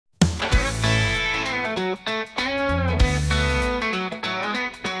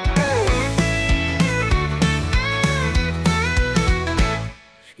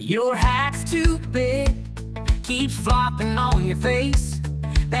your face.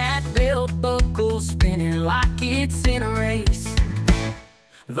 That belt buckle spinning like it's in a race.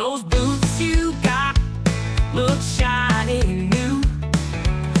 Those boots you got look shiny and new.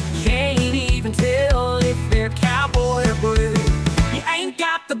 Can't even tell if they're cowboy or blue. You ain't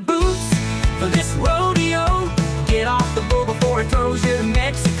got the boots for this rodeo. Get off the bull before it throws you to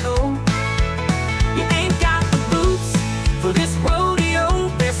Mexico. You ain't got the boots for this rodeo.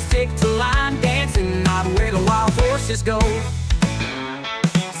 Best stick to line dancing, not where the wild horses go.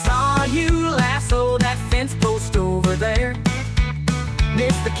 Saw you lasso that fence post over there.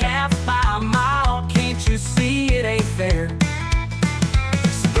 Missed the calf by a mile, can't you see it ain't fair?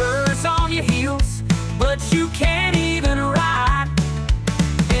 Spurs on your heels, but you can't even ride.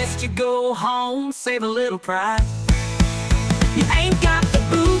 Best you go home, save a little pride. You ain't got the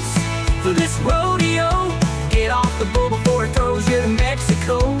boots for this rodeo. Get off the bull before it throws you to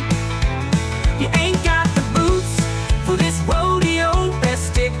Mexico. You ain't got the boots for this rodeo.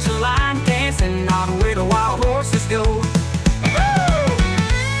 Best stick to line dancing, not where the wild horses go.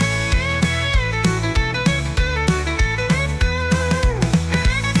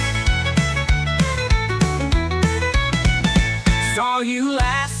 Saw you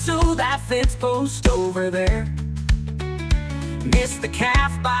lasso that fence post over there. Missed the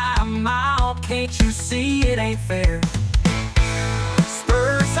calf by a mile, can't you see it ain't fair?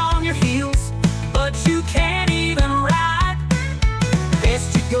 Spurs on your heels, but you can't even